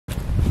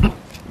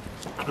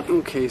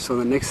Okay, so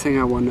the next thing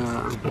I want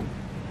to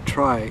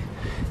try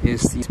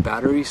is these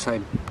batteries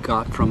I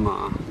got from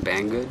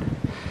Banggood.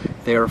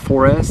 They are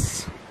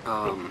 4S,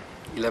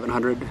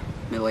 1100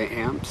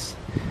 milliamps,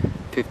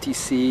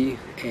 50C,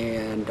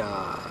 and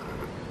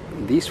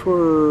these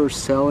were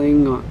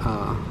selling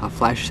a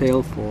flash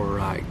sale for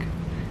like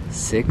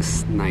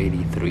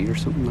 $6.93 or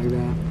something like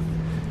that.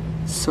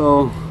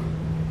 So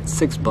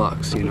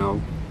 $6, you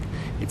know.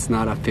 It's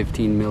not a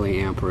 15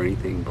 milliamp or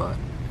anything, but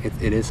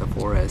it is a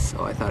 4S,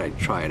 so I thought I'd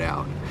try it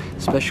out,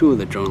 especially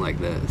with a drone like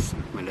this,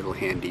 my little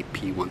handy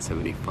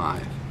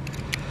P175.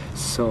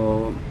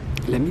 So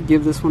let me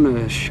give this one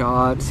a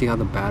shot, see how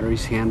the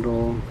batteries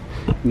handle.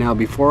 Now,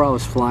 before I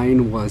was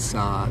flying was the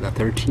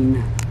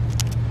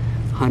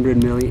 1300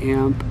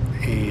 milliamp,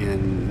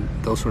 and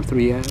those were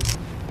 3S.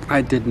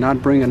 I did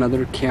not bring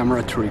another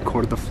camera to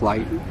record the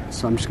flight,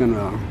 so I'm just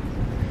gonna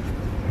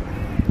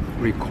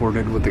record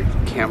it with the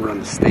camera on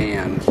the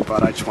stand,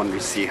 but I just wanted to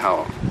see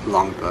how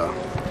long the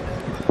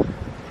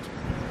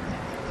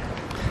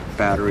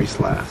batteries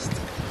last.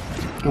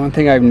 One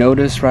thing I've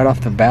noticed right off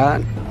the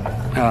bat,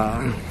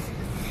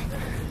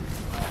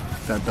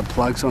 that the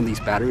plugs on these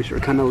batteries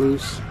are kind of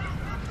loose,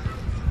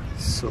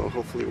 so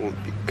hopefully it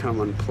won't become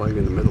unplugged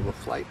in the middle of a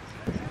flight.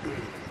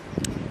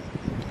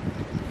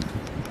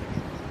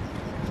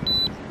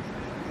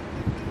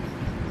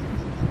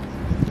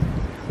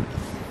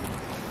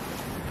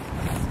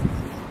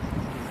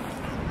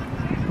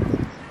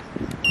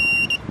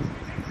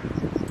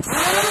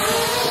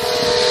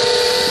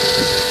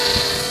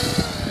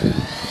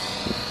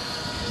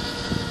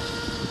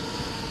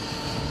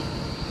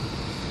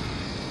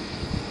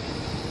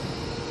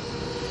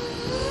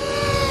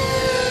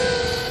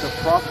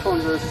 Props on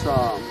this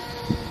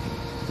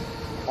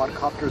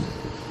quadcopters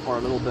are a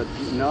little bit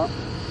beaten up.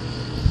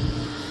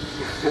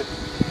 I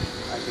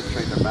can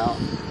straighten them out,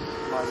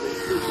 but they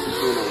seem to be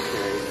doing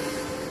okay.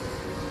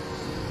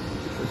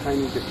 Just a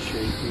tiny bit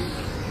shaky.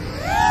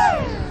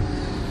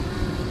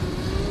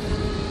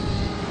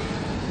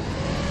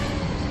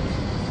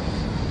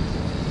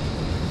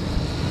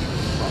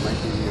 About my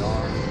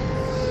DVR.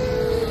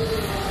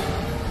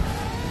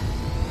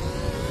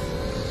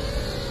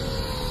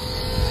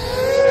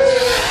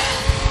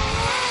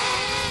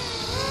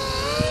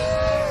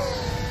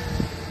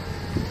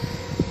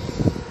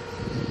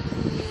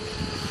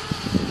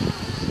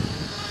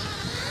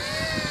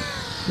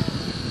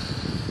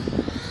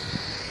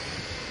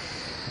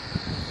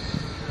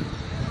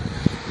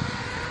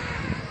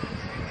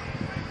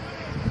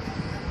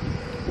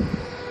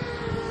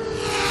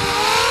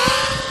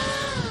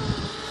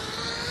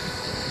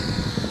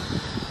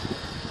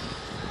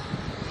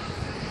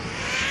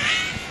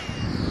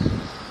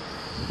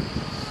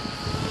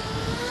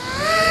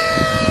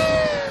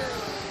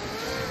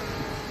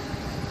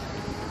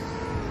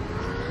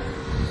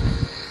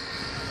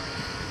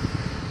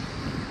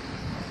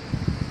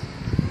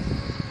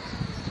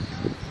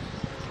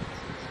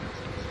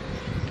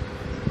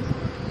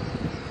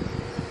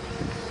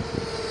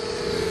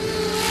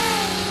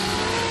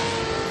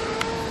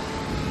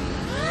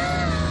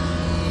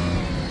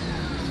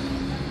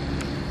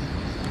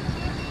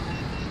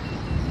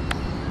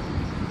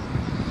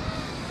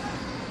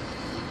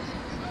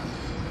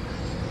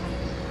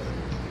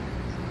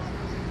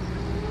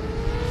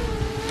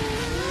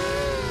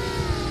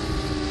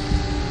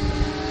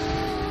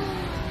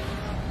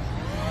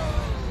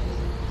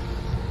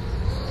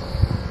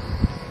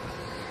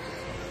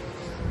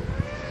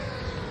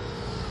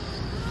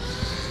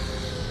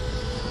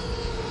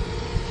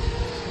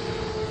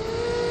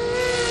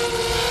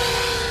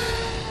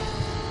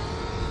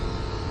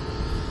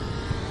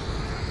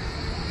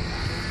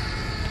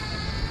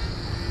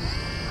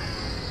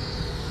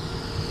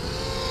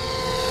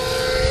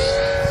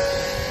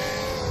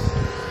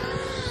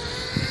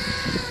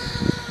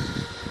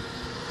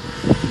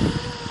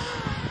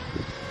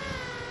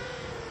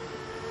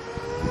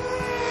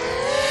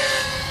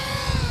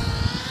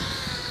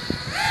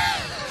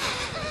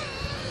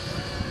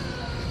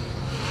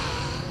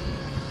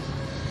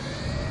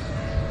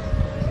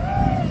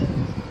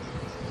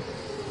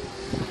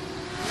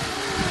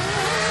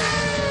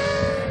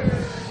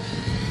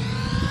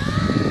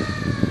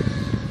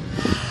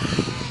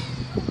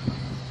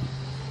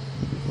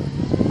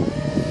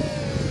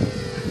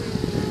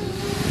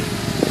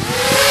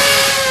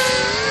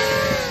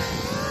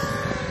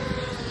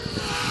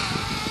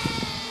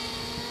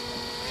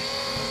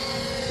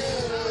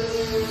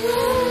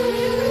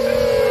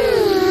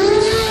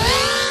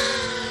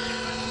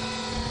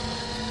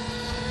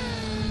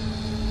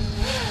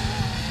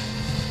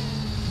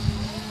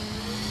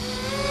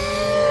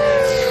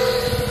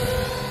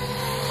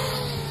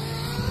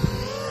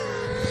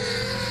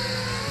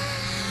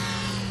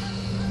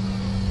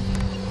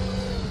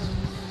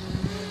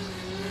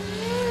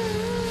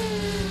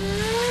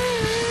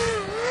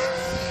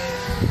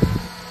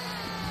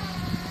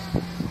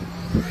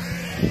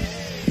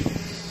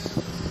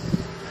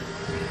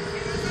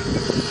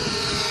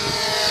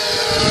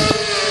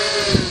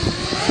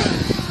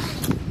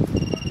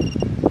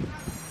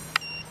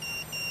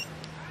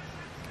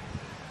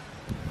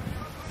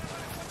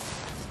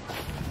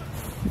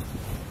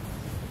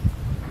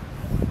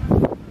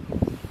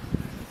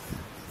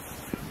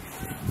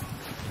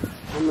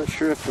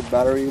 sure if the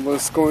battery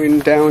was going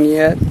down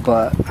yet,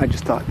 but I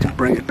just thought to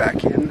bring it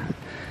back in.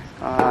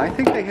 I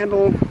think they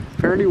handle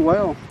fairly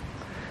well.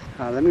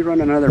 Let me run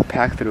another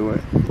pack through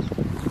it.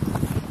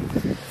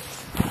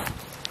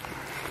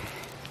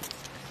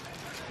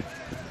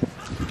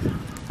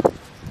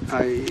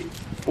 I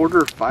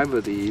ordered 5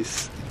 of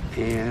these,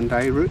 and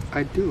I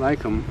do like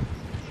them.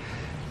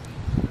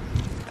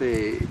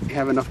 They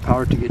have enough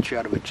power to get you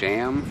out of a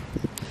jam,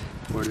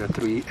 where the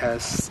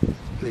 3S,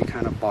 they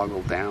kind of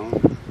boggle down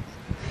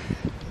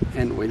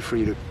and wait for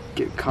you to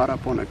get caught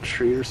up on a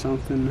tree or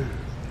something.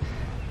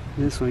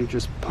 This one, you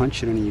just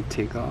punch it and you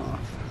take off.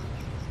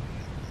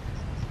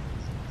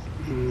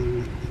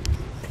 Let's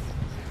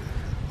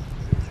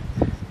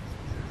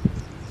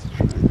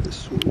try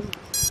this one.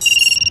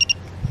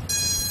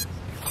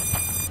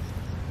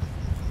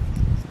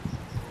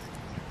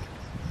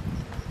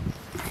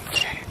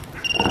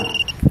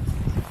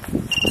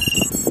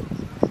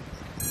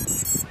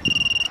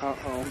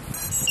 Uh-oh.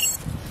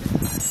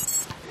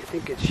 I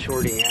think it's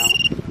shorting out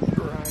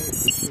right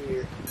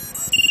here.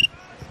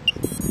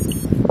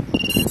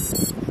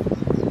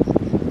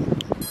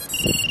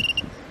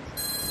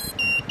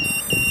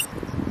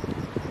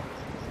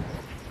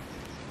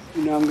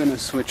 Now I'm gonna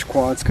switch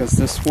quads because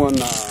this one,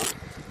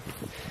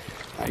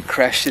 I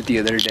crashed it the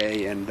other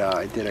day and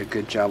I did a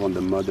good job on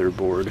the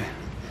motherboard.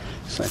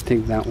 So I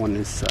think that one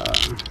is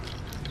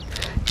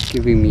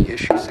giving me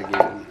issues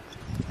again.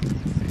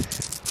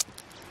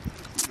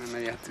 I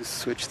may have to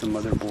switch the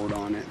motherboard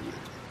on it.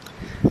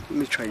 Let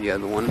me try the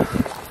other one.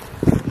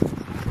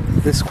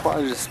 This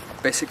quad is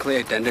basically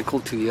identical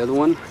to the other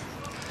one,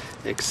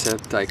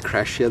 except I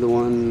crashed the other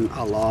one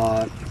a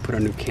lot, put a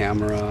new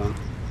camera,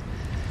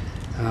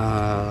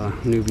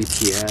 new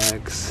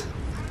VTX,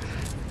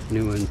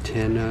 new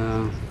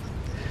antenna,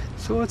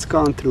 so it's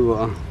gone through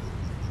a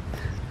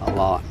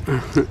lot.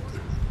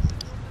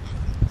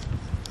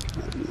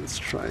 Let's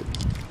try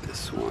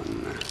this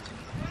one.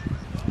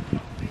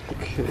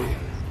 Okay,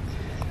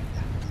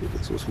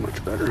 this was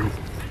much better.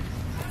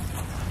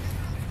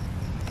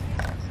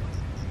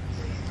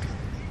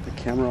 The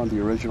camera on the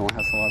original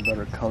has a lot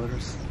better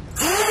colors.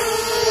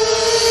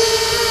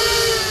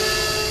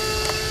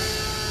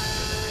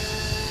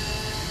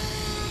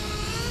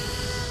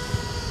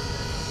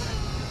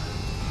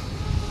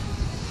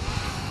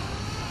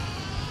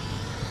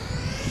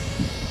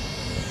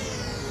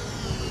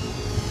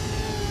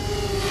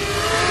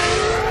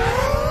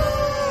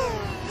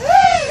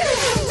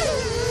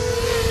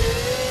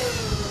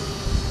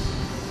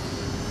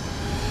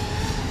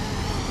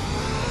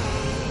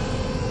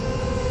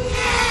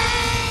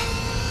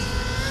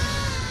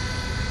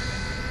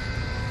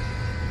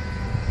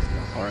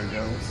 How it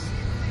goes.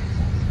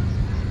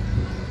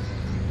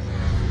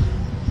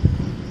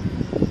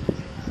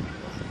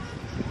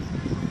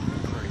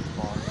 Pretty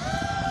far.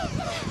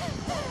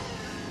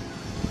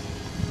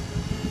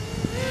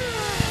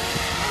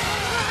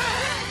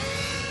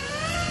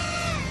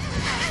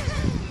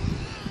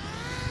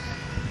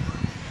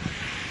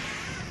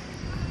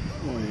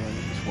 Oh yeah,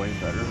 this is way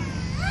better.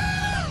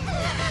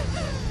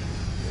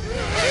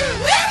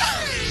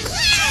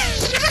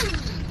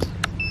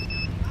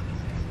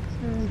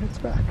 And it's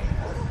back.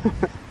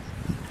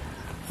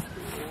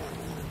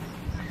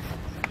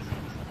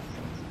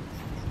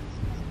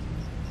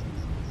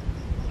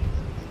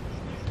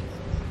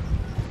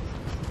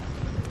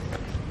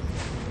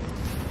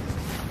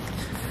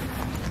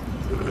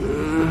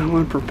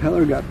 One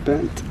propeller got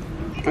bent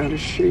out of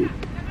shape.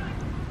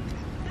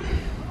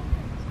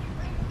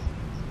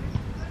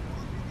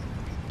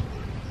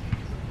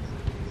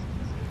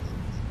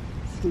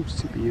 Seems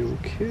to be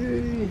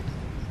okay.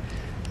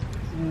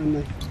 And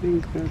I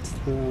think that's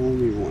the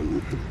only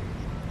one.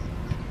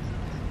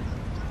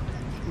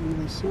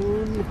 Turn this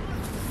on.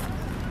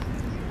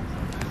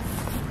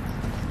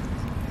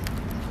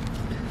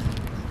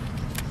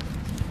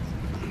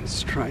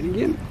 Let's try it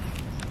again.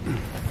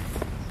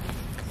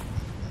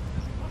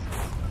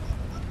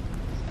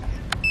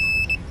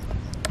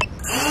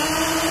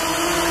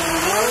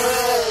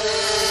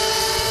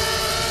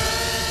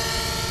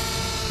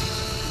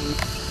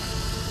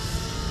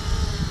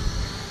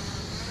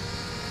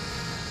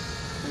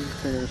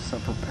 There's a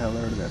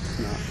propeller that's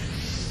not.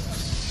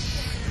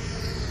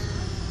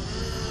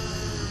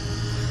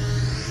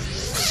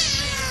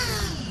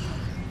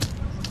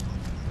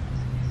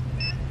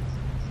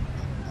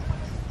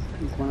 I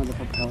think one of the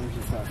propellers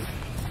is out.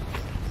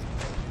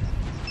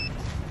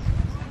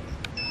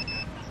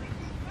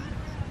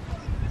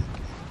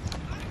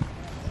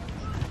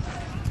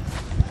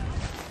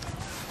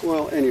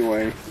 Well,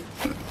 anyway,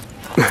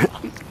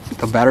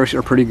 the batteries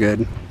are pretty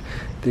good.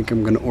 I think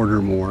I'm gonna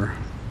order more.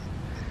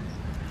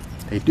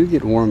 They do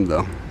get warm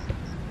though.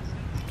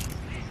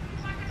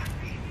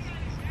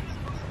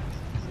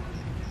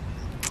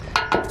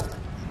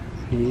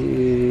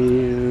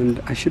 And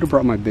I should have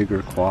brought my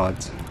bigger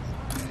quads.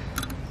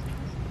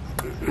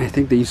 I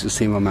think they use the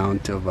same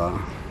amount of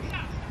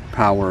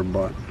power,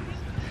 but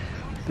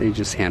they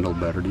just handle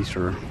better. These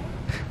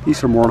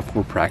are more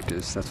for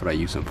practice. That's what I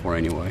use them for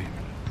anyway.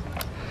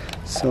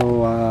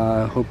 So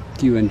hope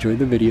you enjoyed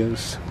the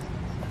videos,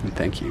 and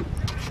thank you.